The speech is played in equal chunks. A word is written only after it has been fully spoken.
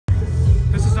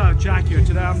Jack here.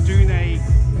 Today I'm doing a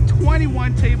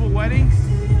 21 table wedding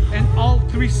in all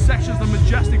 3 sections of the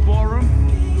Majestic ballroom.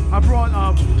 I brought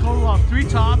a total of 3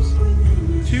 tops,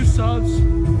 2 subs.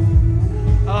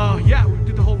 Yeah, we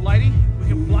did the whole lighting. We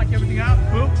can block everything out.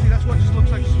 Boom. See, that's what it just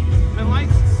looks like. Pin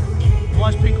lights,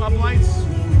 plus pink up lights.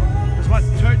 There's my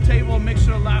turntable,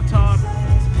 mixer, laptop,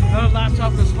 another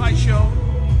laptop with a slideshow.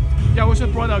 Yeah, we also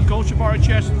brought a gold Chiavari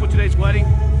chairs for today's wedding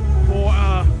for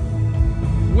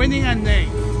winning and name.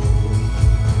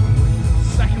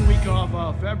 Second week of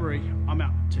February. I'm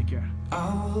out. Take care.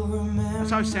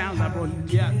 That's how it sounds. I brought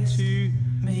 2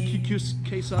 QQ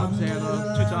subs and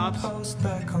 2 tops.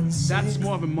 That's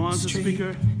more of a monster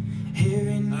speaker.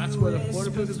 That's where the photo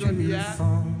booth is going to be at.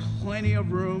 Plenty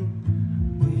of room.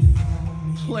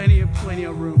 Plenty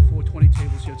of room for 20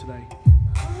 tables here today.